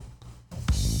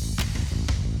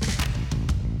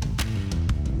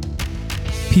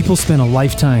People spend a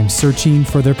lifetime searching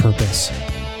for their purpose.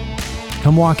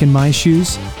 Come walk in my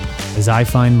shoes as I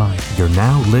find mine. You're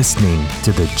now listening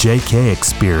to the JK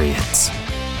Experience.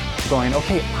 Going,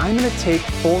 okay, I'm going to take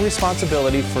full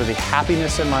responsibility for the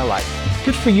happiness in my life.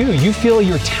 Good for you. You feel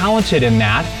you're talented in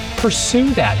that.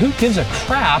 Pursue that. Who gives a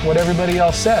crap what everybody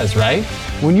else says, right?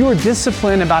 When you are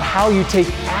disciplined about how you take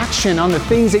action on the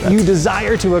things that you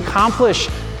desire to accomplish,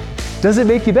 does it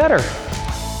make you better?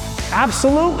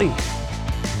 Absolutely.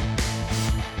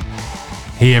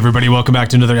 Hey everybody, welcome back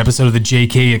to another episode of the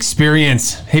JK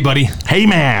Experience. Hey buddy. Hey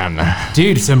man.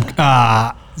 Dude, some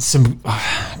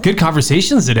good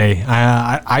conversations today.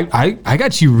 I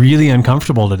got you really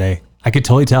uncomfortable today. I could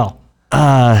totally tell.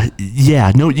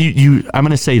 Yeah, no, you I'm going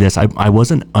to say this. I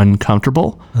wasn't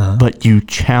uncomfortable, but you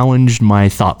challenged my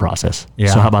thought process.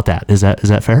 Yeah. So how about that? Is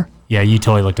that fair? Yeah, you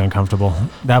totally looked uncomfortable.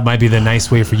 That might be the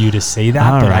nice way for you to say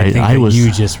that, All but right. I think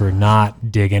you just were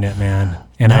not digging it, man.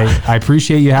 And I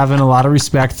appreciate you having a lot of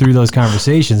respect through those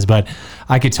conversations, but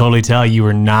I could totally tell you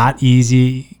were not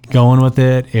easy going with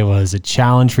it. It was a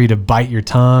challenge for you to bite your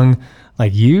tongue.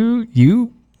 Like it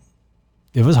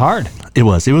was hard. It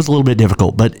was a little bit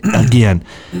difficult, but again,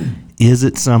 is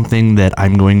it something that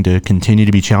I'm going to continue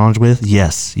to be challenged with?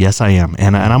 Yes, I am.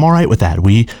 And I'm all right with that.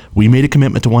 We made a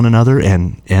commitment to one another,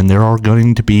 and there are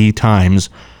going to be times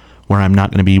where I'm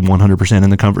not going to be 100% in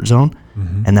the comfort zone.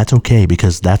 Mm-hmm. And that's okay,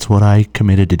 because that's what I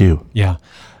committed to do. Yeah.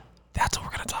 That's what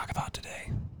we're going to talk about today.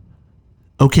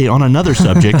 Okay, on another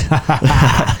subject,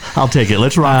 I'll take it.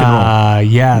 Let's rock and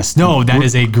roll. Yes. No, that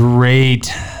is a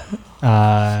great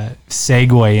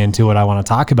segue into what I want to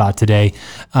talk about today.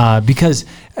 Because,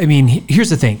 I mean, here's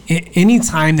the thing.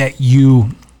 Anytime that you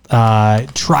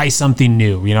try something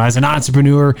new, as an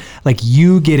entrepreneur, like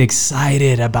you get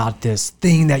excited about this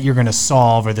thing that you're going to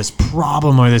solve, or this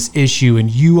problem or this issue. And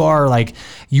you are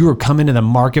coming to the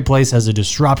marketplace as a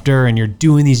disruptor, and you're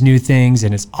doing these new things,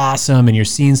 and it's awesome. And you're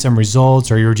seeing some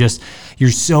results, or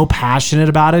you're so passionate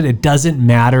about it. It doesn't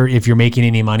matter if you're making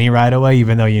any money right away,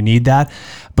 even though you need that.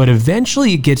 But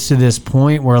eventually it gets to this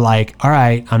point where, like, all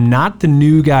right, I'm not the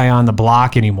new guy on the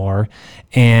block anymore.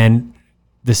 And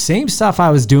the same stuff I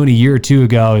was doing a year or two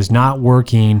ago is not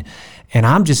working, and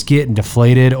I'm just getting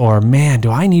deflated, or man,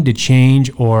 do I need to change?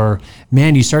 Or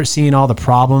man, you start seeing all the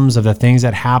problems of the things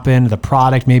that happen. The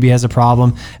product maybe has a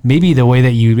problem. Maybe the way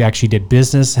that you actually did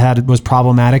business was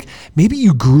problematic. Maybe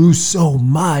you grew so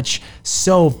much,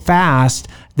 so fast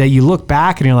that you look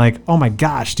back and you're like, oh my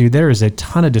gosh, dude, there is a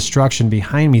ton of destruction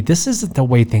behind me. This isn't the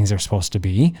way things are supposed to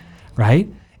be, right?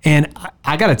 And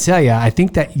I got to tell you, I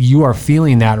think that you are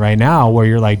feeling that right now, where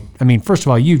you're like, I mean, first of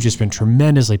all, you've just been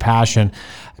tremendously passionate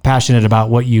about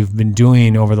what you've been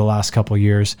doing over the last couple of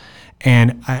years.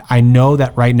 And I know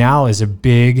that right now is a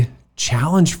big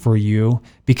challenge for you,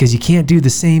 because you can't do the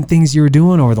same things you were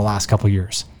doing over the last couple of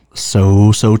years.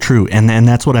 So true. And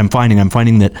that's what I'm finding. I'm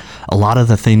finding that a lot of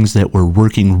the things that were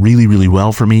working really, really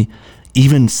well for me,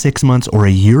 even 6 months or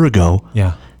a year ago,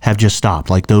 have just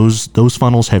stopped. Like those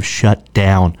funnels have shut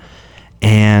down.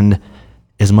 And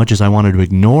as much as I wanted to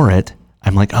ignore it,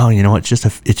 I'm like, oh, it's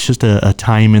just a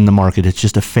time in the market. It's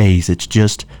just a phase. It's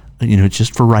just, it's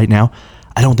just for right now.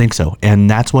 I don't think so. And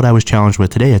that's what I was challenged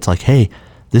with today. It's like, hey,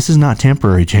 this is not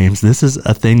temporary, James. This is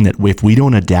a thing that if we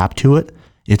don't adapt to it,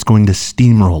 it's going to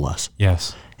steamroll us.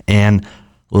 Yes. And a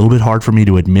little bit hard for me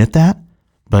to admit that,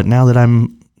 but now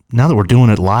that we're doing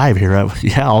it live here,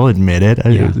 I'll admit it.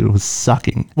 It was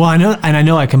sucking. Well, I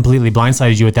know I completely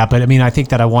blindsided you with that, but I mean, I think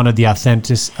that I want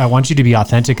you to be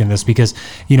authentic in this, because,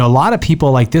 a lot of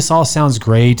people, like, this all sounds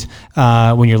great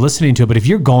when you're listening to it, but if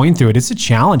you're going through it, it's a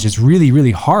challenge. It's really,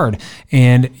 really hard.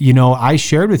 And, I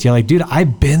shared with you, like, dude,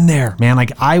 I've been there, man.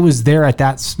 Like, I was there at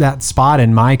that spot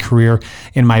in my career,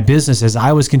 in my business, as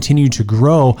I was continuing to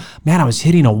grow. Man, I was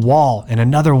hitting a wall and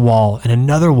another wall and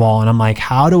another wall. And I'm like,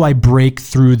 how do I break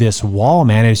through this wall,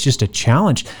 man? It's just a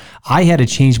challenge. I had to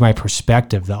change my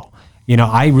perspective, though.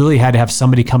 I really had to have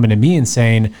somebody coming to me and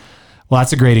saying, well,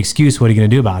 that's a great excuse. What are you going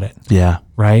to do about it? Yeah.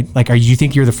 Right? Like, you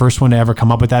think you're the first one to ever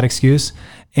come up with that excuse?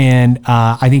 And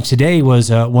I think today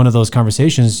was one of those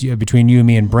conversations between you and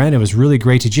me and Brent. It was really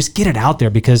great to just get it out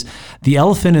there, because the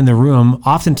elephant in the room,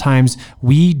 oftentimes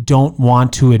we don't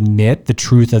want to admit the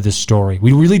truth of the story.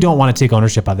 We really don't want to take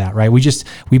ownership of that, right?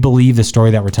 We believe the story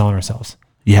that we're telling ourselves.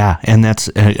 Yeah, and that's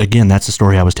the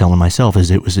story I was telling myself. This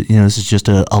is just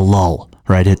a lull,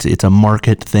 right? It's a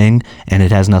market thing, and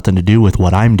it has nothing to do with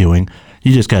what I'm doing.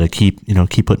 You just got to keep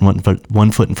putting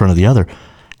one foot in front of the other.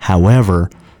 However,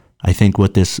 I think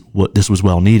what this was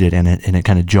well needed, and it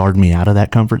kind of jarred me out of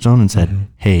that comfort zone and said,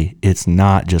 hey, it's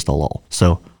not just a lull.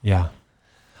 So yeah.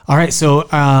 All right, so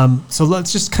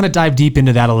let's just kind of dive deep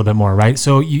into that a little bit more, right?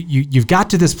 So you've got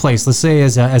to this place. Let's say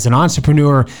as an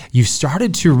entrepreneur, you've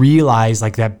started to realize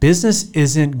like that business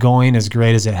isn't going as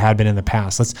great as it had been in the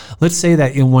past. Let's say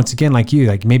that once again,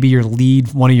 like maybe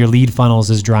one of your lead funnels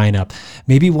is drying up.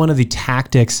 Maybe one of the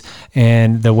tactics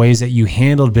and the ways that you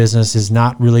handled business is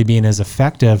not really being as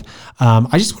effective.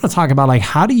 I just want to talk about like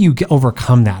how do you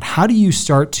overcome that? How do you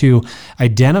start to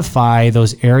identify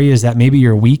those areas that maybe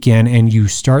you're weak in and you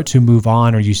start to move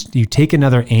on, or you take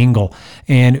another angle?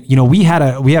 And we had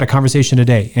a conversation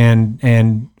today,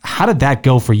 and how did that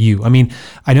go for you? I mean,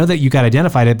 I know that you got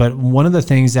identified it, but one of the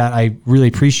things that I really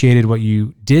appreciated what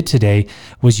you did today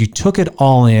was you took it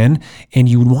all in and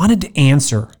you wanted to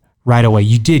answer right away.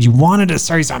 You wanted to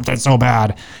say something so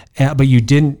bad, but you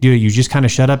didn't do it. You just kind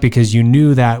of shut up because you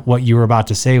knew that what you were about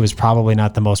to say was probably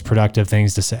not the most productive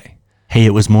things to say. Hey,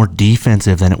 it was more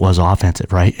defensive than it was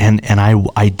offensive, right? And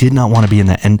I did not want to be in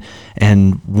that. And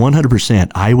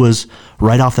 100%, I was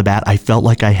right off the bat, I felt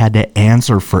like I had to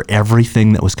answer for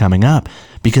everything that was coming up,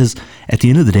 because at the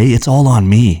end of the day, it's all on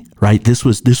me, right? This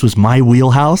was my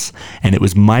wheelhouse, and it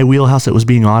was my wheelhouse that was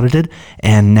being audited.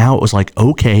 And now it was like,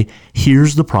 okay,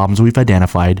 here's the problems we've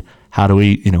identified. How do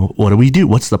we, what do we do?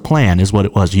 What's the plan is what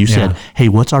it was. You said, hey,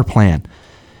 what's our plan?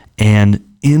 And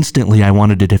instantly I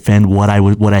wanted to defend what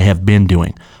I have been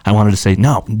doing. I wanted to say,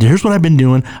 no, here's what I've been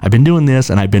doing. I've been doing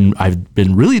this, and I've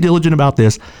been really diligent about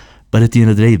this. But at the end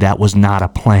of the day, that was not a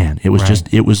plan. It was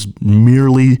it was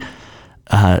merely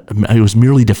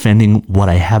defending what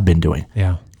I have been doing.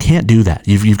 Yeah. Can't do that.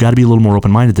 You've got to be a little more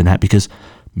open-minded than that, because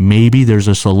maybe there's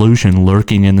a solution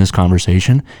lurking in this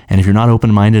conversation. And if you're not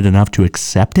open-minded enough to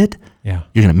accept it, you're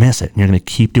going to miss it. And you're going to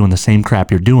keep doing the same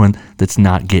crap you're doing that's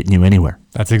not getting you anywhere.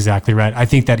 That's exactly right. I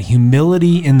think that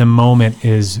humility in the moment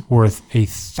is worth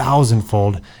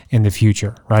 1,000-fold in the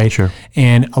future, right? Sure.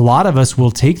 And a lot of us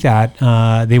will take that,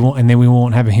 we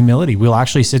won't have a humility. We'll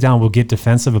actually sit down, we'll get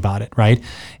defensive about it, right?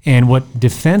 And what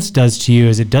defense does to you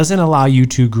is it doesn't allow you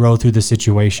to grow through the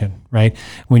situation, right?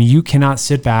 When you cannot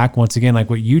sit back, once again, like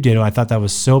what you did, I thought that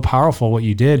was so powerful. What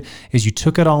you did is you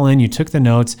took it all in, you took the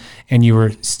notes, and you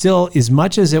were still, as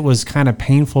much as it was kind of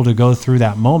painful to go through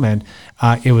that moment,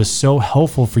 it was so helpful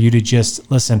for you to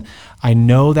just listen. I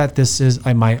know that this is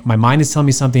my mind is telling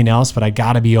me something else, but I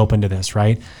got to be open to this,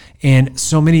 right? And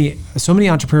so many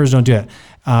entrepreneurs don't do it.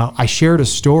 I shared a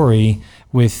story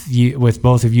with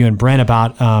both of you and Brent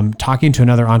about talking to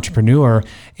another entrepreneur,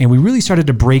 and we really started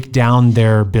to break down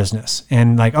their business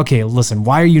and like, okay, listen,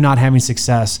 why are you not having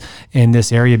success in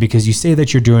this area? Because you say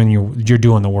that you're doing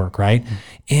the work, right? Mm-hmm.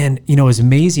 And it was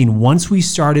amazing. Once we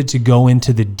started to go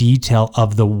into the detail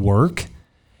of the work,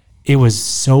 it was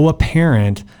so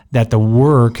apparent that the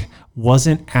work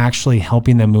wasn't actually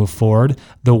helping them move forward.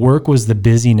 The work was the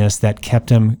busyness that kept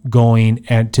them going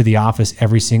to the office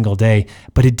every single day,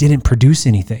 but it didn't produce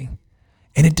anything.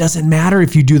 And it doesn't matter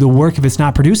if you do the work if it's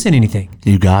not producing anything.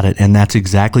 You got it. And that's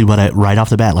exactly what right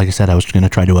off the bat, like I said, I was going to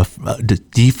try to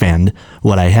defend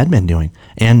what I had been doing.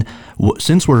 And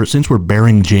since we're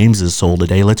bearing James's soul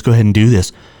today, let's go ahead and do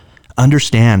this.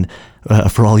 Understand,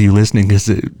 for all you listening, because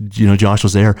Josh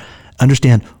was there.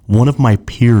 Understand, one of my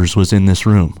peers was in this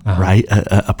room, right?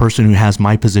 A person who has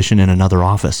my position in another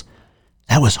office.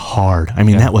 That was hard. I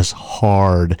mean, that was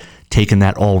hard, taking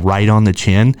that all right on the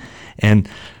chin and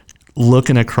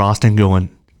looking across and going,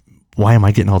 why am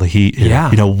I getting all the heat here?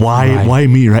 Yeah. Why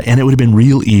me, right? And it would have been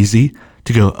real easy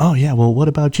to go, oh yeah, well, what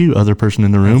about you, other person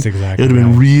in the room? That's exactly it would have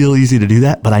been real easy to do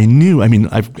that. But I knew,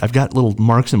 I've got little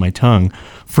marks in my tongue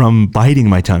from biting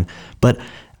my tongue. But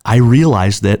I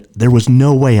realized that there was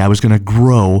no way I was going to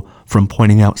grow from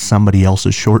pointing out somebody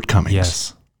else's shortcomings.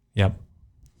 Yes. Yep.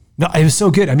 No, it was so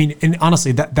good. I mean, and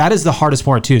honestly, that is the hardest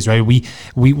part too, is right. We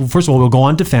first of all, we'll go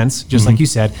on defense, just like you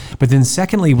said, but then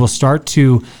secondly, we'll start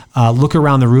to look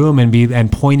around the room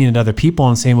and pointing at other people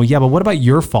and saying, well, yeah, but what about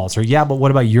your faults? Or yeah, but what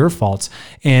about your faults?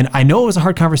 And I know it was a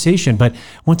hard conversation, but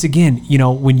once again,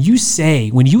 when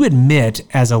you admit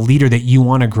as a leader that you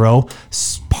want to grow,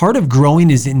 part of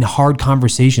growing is in hard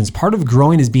conversations. Part of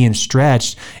growing is being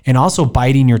stretched and also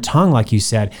biting your tongue, like you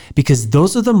said, because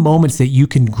those are the moments that you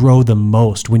can grow the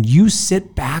most. When you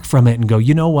sit back from it and go,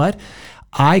 you know what?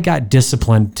 I got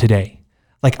disciplined today.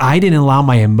 Like I didn't allow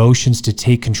my emotions to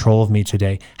take control of me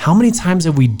today. How many times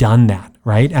have we done that,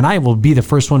 right? And I will be the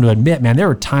first one to admit, man, there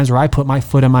were times where I put my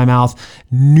foot in my mouth,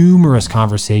 numerous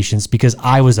conversations because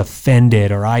I was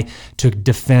offended or I took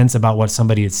defense about what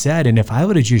somebody had said. And if I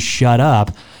would have just shut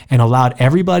up and allowed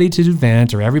everybody to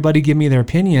vent or everybody give me their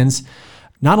opinions,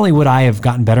 not only would I have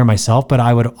gotten better myself, but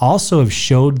I would also have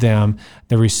showed them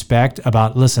the respect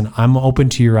about, listen, I'm open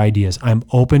to your ideas. I'm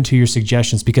open to your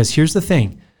suggestions, because here's the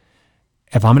thing.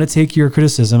 if I'm going to take your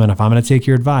criticism and if I'm going to take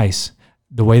your advice,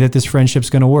 the way that this friendship's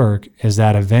going to work is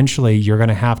that eventually you're going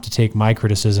to have to take my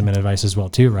criticism and advice as well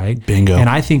too, right? Bingo. And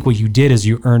I think what you did is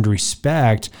you earned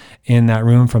respect in that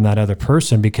room from that other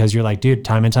person, because you're like, dude,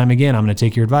 time and time again, I'm going to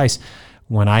take your advice.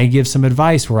 When I give some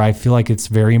advice where I feel like it's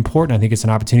very important, I think it's an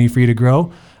opportunity for you to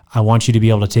grow, I want you to be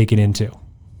able to take it into.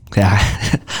 Yeah,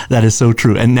 that is so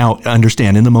true. And now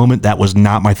understand, in the moment, that was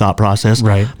not my thought process.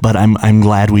 Right. But I'm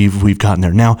glad we've gotten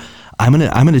there. Now, I'm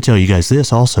gonna tell you guys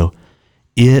this also.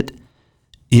 It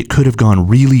could have gone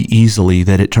really easily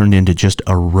that it turned into just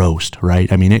a roast, right?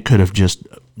 I mean, it could have just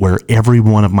where every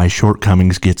one of my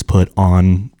shortcomings gets put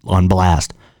on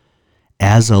blast.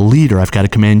 As a leader, I've got to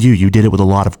commend you. You did it with a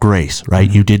lot of grace, right?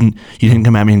 Mm-hmm. You didn't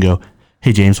come at me and go,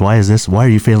 "Hey James, why are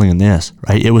you failing in this?"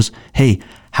 Right? It was, "Hey,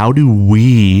 how do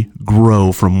we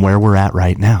grow from where we're at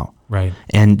right now?" Right.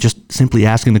 And just simply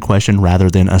asking the question rather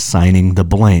than assigning the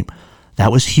blame.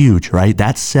 That was huge, right?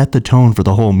 That set the tone for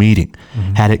the whole meeting.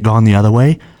 Mm-hmm. Had it gone the other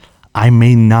way, I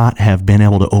may not have been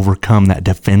able to overcome that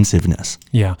defensiveness.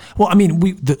 Yeah. Well, I mean,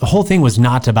 the whole thing was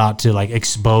not about to like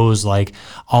expose like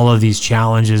all of these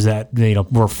challenges that, you know,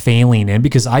 we're failing in,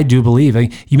 because I do believe,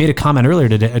 you made a comment earlier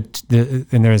today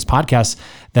in this podcast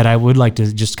that I would like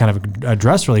to just kind of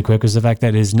address really quick, is the fact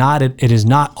that it is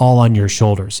not all on your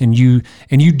shoulders. And you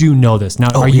do know this.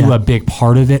 Now, are you a big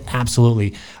part of it?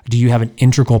 Absolutely. Do you have an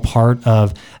integral part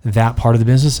of that part of the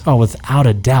business? Oh, without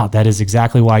a doubt. That is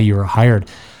exactly why you were hired.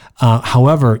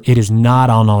 However, it is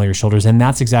not on all your shoulders. And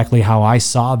that's exactly how I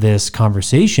saw this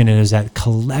conversation, is that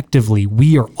collectively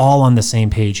we are all on the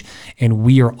same page and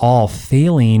we are all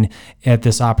failing at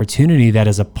this opportunity that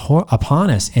is upon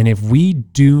us. And if we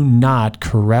do not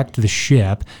correct the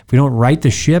ship, if we don't right the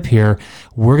ship here,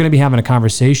 we're going to be having a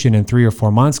conversation in 3 or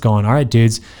 4 months going, all right,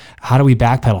 dudes, how do we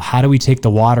backpedal? How do we take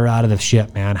the water out of the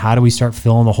ship, man? How do we start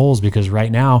filling the holes? Because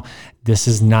right now, this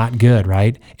is not good,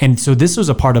 right? And so this was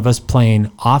a part of us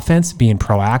playing offense, being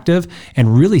proactive,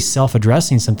 and really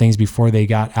self-addressing some things before they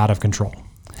got out of control.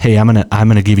 Hey, I'm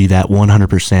gonna give you that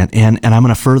 100%, and I'm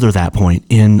gonna further that point.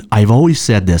 I've always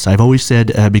said this. I've always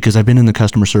said because I've been in the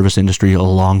customer service industry a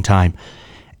long time,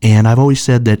 and I've always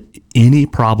said that any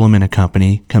problem in a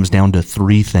company comes down to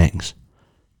 3 things: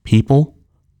 people,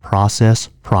 process,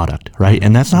 product, right?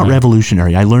 And that's not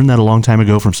revolutionary. I learned that a long time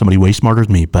ago from somebody way smarter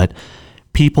than me, but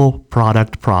people,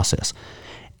 product, process.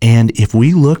 And if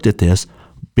we looked at this,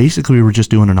 basically we were just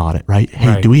doing an audit, right?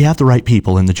 Hey, do we have the right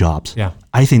people in the jobs? Yeah.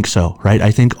 I think so, right?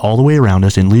 I think all the way around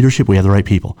us in leadership, we have the right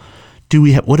people.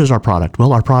 What is our product?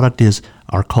 Well, our product is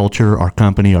our culture, our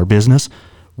company, our business.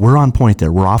 We're on point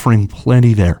there. We're offering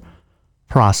plenty there.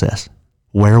 Process.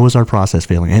 Where was our process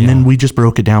failing? And then we just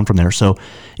broke it down from there. So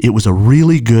it was a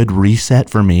really good reset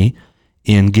for me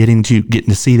in getting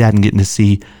to see that and getting to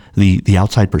see the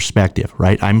outside perspective,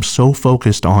 right? I'm so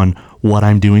focused on what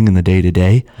I'm doing in the day to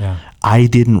day. I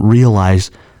didn't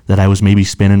realize that I was maybe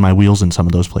spinning my wheels in some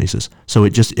of those places. So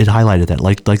it highlighted that,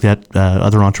 like that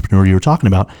other entrepreneur you were talking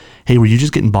about. Hey, were you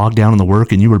just getting bogged down in the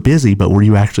work and you were busy, but were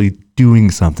you actually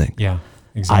doing something? Yeah,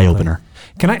 exactly. Eye opener.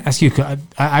 Can I ask you?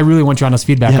 I really want your honest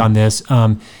feedback on this.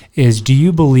 Do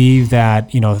you believe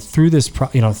that through this,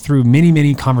 through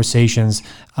many conversations,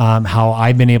 how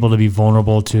I've been able to be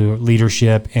vulnerable to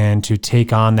leadership and to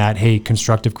take on that, hey,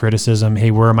 constructive criticism.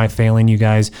 Hey, where am I failing, you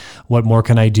guys? What more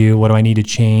can I do? What do I need to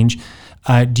change?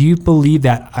 Do you believe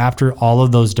that after all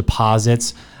of those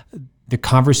deposits, the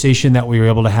conversation that we were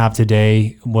able to have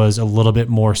today was a little bit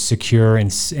more secure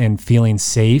and feeling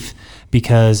safe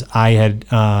because I had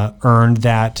earned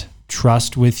that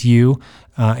trust with you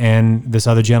and this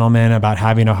other gentleman about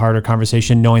having a harder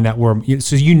conversation, knowing that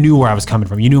so you knew where I was coming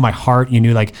from. You knew my heart. You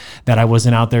knew like that I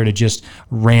wasn't out there to just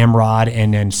ramrod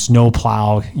and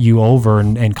snowplow you over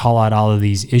and call out all of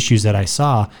these issues that I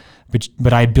saw.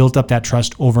 But I built up that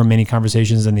trust over many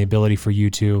conversations and the ability for you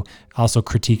to also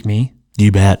critique me.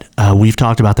 You bet. We've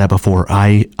talked about that before.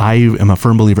 I am a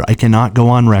firm believer. I cannot go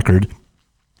on record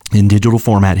in digital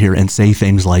format here and say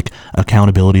things like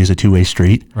accountability is a two-way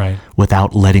street, right,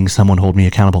 without letting someone hold me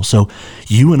accountable. So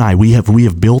you and I, we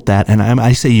have built that, and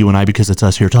I say you and I because it's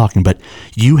us here talking, but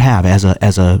you have, as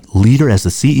a leader, as the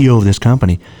CEO of this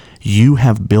company, you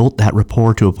have built that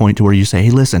rapport to a point to where you say,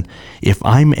 hey, listen, if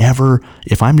I'm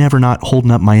never not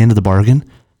holding up my end of the bargain,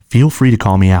 feel free to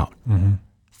call me out. Mm-hmm.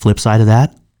 Flip side of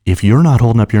that, if you're not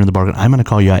holding up your end of the bargain, I'm going to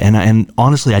call you out. And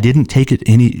honestly, I didn't take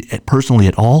it personally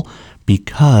at all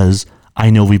because I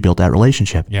know we built that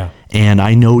relationship. Yeah. And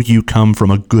I know you come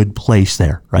from a good place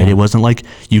there, right? Yeah. It wasn't like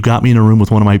you got me in a room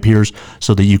with one of my peers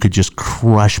so that you could just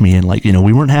crush me and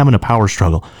we weren't having a power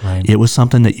struggle. Right. It was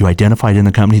something that you identified in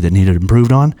the company that needed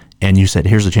improved on, and you said,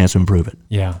 here's a chance to improve it.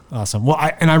 Yeah. Awesome. Well,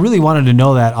 I really wanted to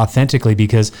know that authentically,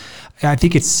 because I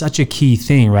think it's such a key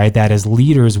thing, right? That as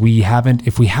leaders, if we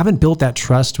haven't built that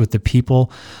trust with the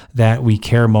people that we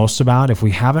care most about, if we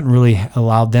haven't really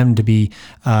allowed them to be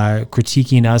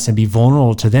critiquing us and be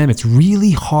vulnerable to them, it's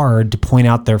really hard to point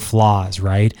out their flaws,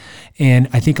 right? And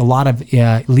I think a lot of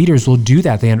leaders will do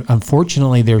that.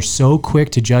 Unfortunately, they're so quick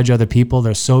to judge other people.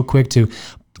 They're so quick to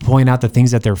point out the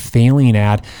things that they're failing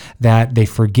at, that they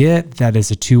forget that it's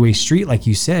a two-way street. Like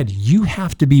you said, you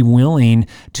have to be willing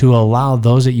to allow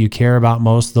those that you care about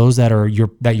most, those that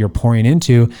you're pouring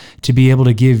into, to be able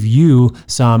to give you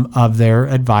some of their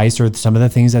advice or some of the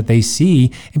things that they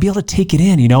see, and be able to take it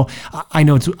in. I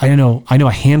know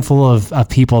a handful of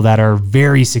people that are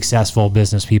very successful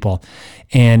business people,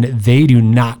 and they do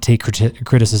not take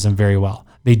criticism very well.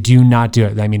 They do not do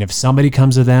it. I mean, if somebody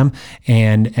comes to them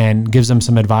and gives them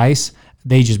some advice,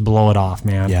 they just blow it off,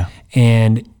 man. Yeah.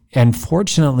 And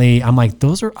fortunately, I'm like,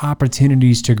 those are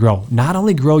opportunities to grow. Not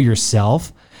only grow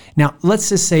yourself. Now, let's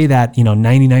just say that,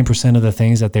 99% of the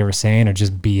things that they were saying are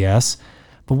just BS.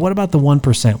 But what about the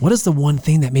 1%? What is the one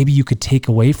thing that maybe you could take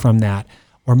away from that?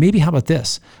 Or maybe, how about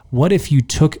this? What if you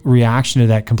took reaction to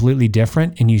that completely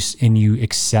different, and you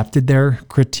accepted their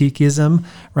criticism,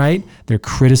 right? Their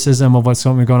criticism of what's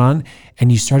going on,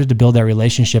 and you started to build that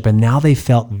relationship, and now they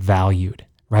felt valued,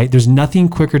 right? There's nothing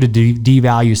quicker to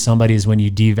devalue somebody is when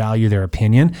you devalue their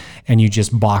opinion and you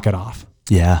just balk it off.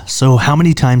 Yeah. So how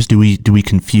many times do we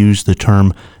confuse the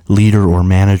term leader or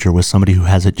manager with somebody who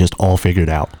has it just all figured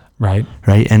out? Right.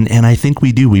 And I think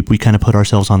we do. We kind of put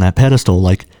ourselves on that pedestal,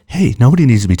 like, hey, nobody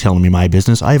needs to be telling me my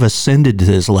business. I've ascended to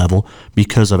this level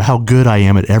because of how good I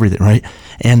am at everything, right?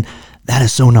 And that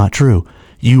is so not true.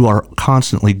 You are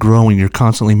constantly growing. You're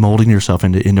constantly molding yourself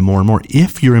into more and more.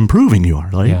 If you're improving, you are.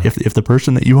 Right? Yeah. If the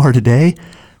person that you are today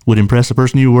would impress the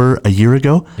person you were a year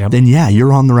ago, then yeah,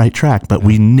 you're on the right track. But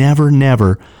we never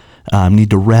need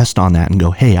to rest on that and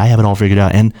go, hey, I have it all figured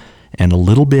out. And a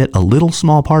little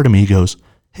small part of me goes,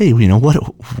 hey, what?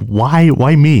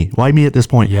 Why me? Why me at this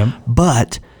point? Yep.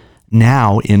 But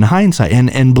now, in hindsight,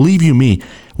 and believe you me,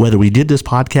 whether we did this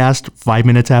podcast 5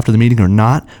 minutes after the meeting or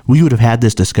not, we would have had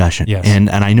this discussion. Yes. And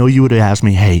I know you would have asked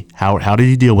me, hey, how did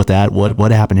you deal with that?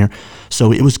 What happened here?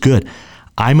 So it was good.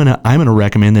 I'm gonna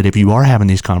recommend that if you are having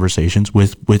these conversations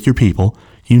with your people,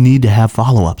 you need to have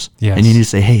follow-ups. Yes. And you need to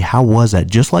say, hey, how was that?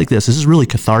 Just like this. This is really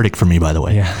cathartic for me, by the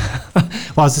way. Yeah.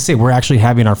 Well, I was to say, we're actually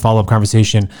having our follow-up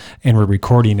conversation, and we're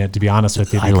recording it, to be honest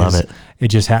with you. I love it.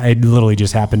 It literally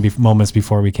just happened moments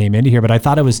before we came into here. But I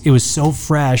thought it was so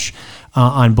fresh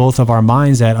on both of our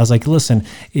minds that I was like, listen,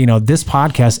 this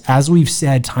podcast, as we've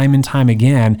said time and time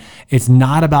again, it's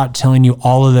not about telling you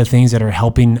all of the things that are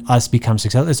helping us become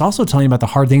successful. It's also telling you about the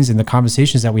hard things and the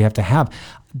conversations that we have to have.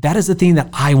 That is the thing that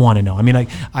I want to know. I mean,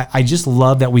 I just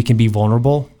love that we can be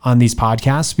vulnerable on these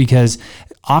podcasts, because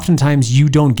oftentimes you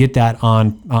don't get that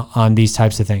on these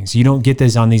types of things. You don't get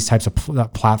this on these types of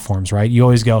platforms, right? You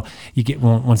always you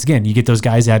get those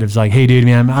guys that is like, hey dude,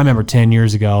 man, I remember 10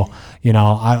 years ago,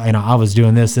 I was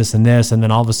doing this and this, and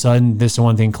then all of a sudden this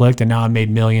one thing clicked and now I made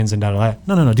millions and da.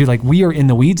 No, dude, like, we are in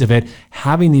the weeds of it,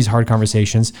 having these hard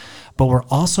conversations, but we're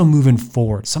also moving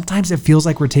forward. Sometimes it feels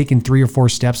like we're taking 3 or 4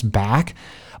 steps back.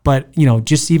 But,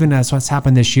 just even as what's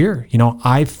happened this year, you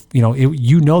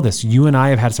know this, you and I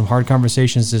have had some hard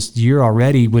conversations this year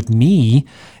already with me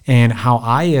and how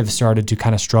I have started to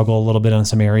kind of struggle a little bit on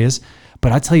some areas.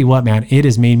 But I tell you what, man, it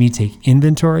has made me take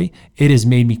inventory. It has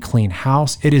made me clean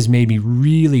house. It has made me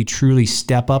really, truly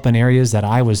step up in areas that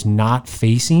I was not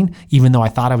facing, even though I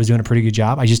thought I was doing a pretty good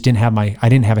job. I just didn't have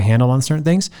a handle on certain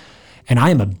things. And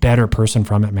I am a better person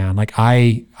from it, man. Like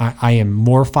I am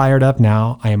more fired up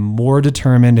now. I am more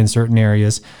determined in certain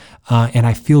areas. And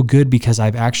I feel good because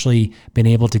I've actually been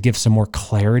able to give some more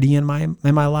clarity in my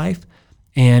life.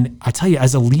 And I tell you,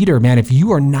 as a leader, man, if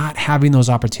you are not having those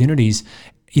opportunities,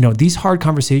 these hard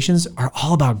conversations are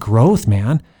all about growth,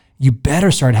 man. You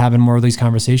better start having more of these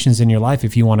conversations in your life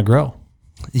if you want to grow.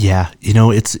 Yeah.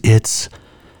 It's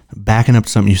backing up to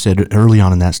something you said early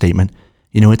on in that statement.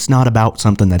 It's not about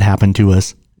something that happened to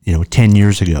us, 10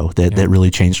 years ago that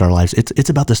really changed our lives. It's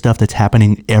about the stuff that's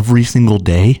happening every single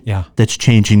day that's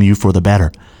changing you for the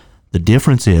better. The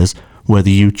difference is whether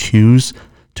you choose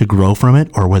to grow from it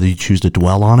or whether you choose to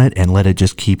dwell on it and let it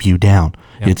just keep you down.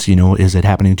 Yeah. It's, is it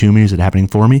happening to me? Is it happening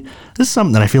for me? This is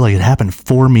something that I feel like it happened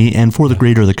for me and for the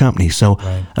greater of the company. So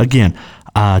again,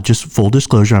 just full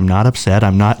disclosure, I'm not upset.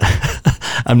 I'm not,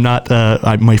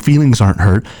 my feelings aren't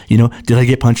hurt. Did I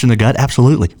get punched in the gut?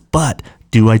 Absolutely. But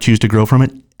do I choose to grow from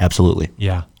it? Absolutely.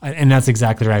 Yeah. And that's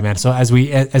exactly right, man. So as we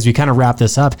kind of wrap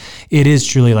this up, it is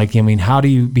truly like, I mean, how do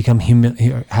you become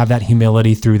have that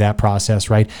humility through that process,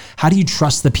 right? How do you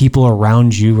trust the people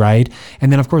around you, right?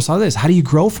 And then of course all this, how do you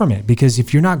grow from it? Because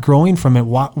if you're not growing from it,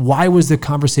 why was the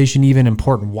conversation even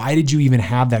important? Why did you even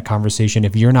have that conversation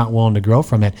if you're not willing to grow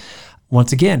from it?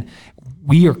 Once again,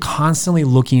 we are constantly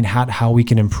looking at how we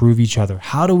can improve each other.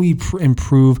 How do we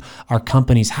improve our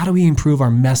companies? How do we improve our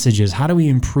messages? How do we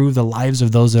improve the lives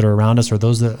of those that are around us or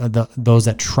those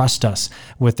that trust us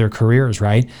with their careers,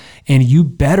 right? And you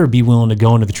better be willing to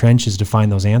go into the trenches to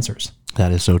find those answers.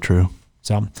 That is so true.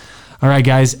 So, all right,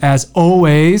 guys, as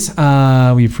always,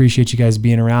 we appreciate you guys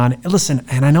being around. Listen,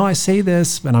 and I know I say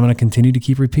this, but I'm going to continue to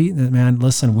keep repeating it, man.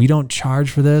 Listen, we don't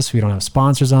charge for this. We don't have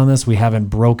sponsors on this. We haven't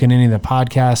broken any of the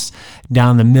podcasts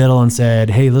down the middle and said,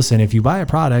 hey, listen, if you buy a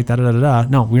product, da-da-da-da.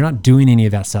 No, we're not doing any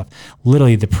of that stuff.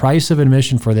 Literally, the price of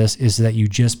admission for this is that you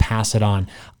just pass it on.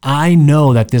 I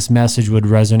know that this message would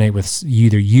resonate with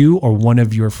either you or one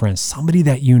of your friends. Somebody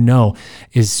that you know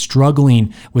is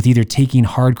struggling with either taking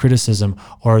hard criticism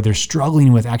or they're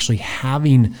struggling with actually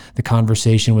having the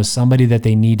conversation with somebody that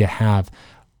they need to have.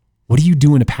 What are you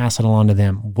doing to pass it along to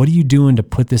them? What are you doing to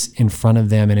put this in front of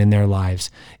them and in their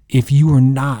lives? If you are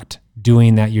not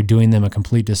doing that, you're doing them a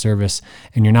complete disservice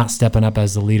and you're not stepping up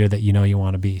as the leader that you know you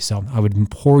want to be. So I would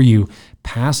implore you,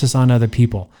 pass this on to other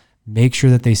people. Make sure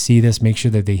that they see this, make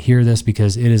sure that they hear this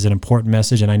because it is an important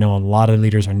message. And I know a lot of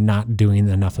leaders are not doing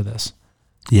enough of this.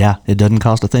 Yeah, it doesn't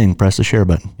cost a thing. Press the share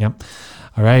button. Yep.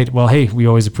 All right. Well, hey, we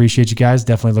always appreciate you guys.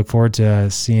 Definitely look forward to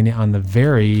seeing you on the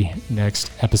very next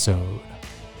episode.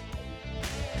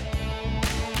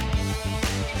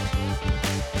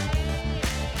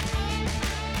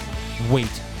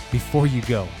 Wait, before you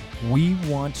go, we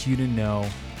want you to know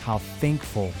how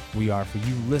thankful we are for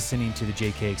you listening to the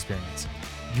JK Experience.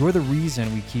 You're the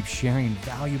reason we keep sharing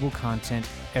valuable content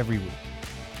every week.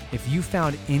 If you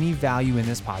found any value in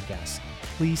this podcast,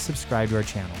 please subscribe to our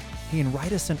channel. Hey, and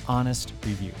write us an honest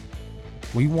review.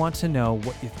 We want to know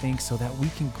what you think so that we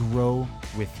can grow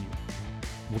with you.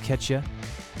 We'll catch you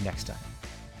next time.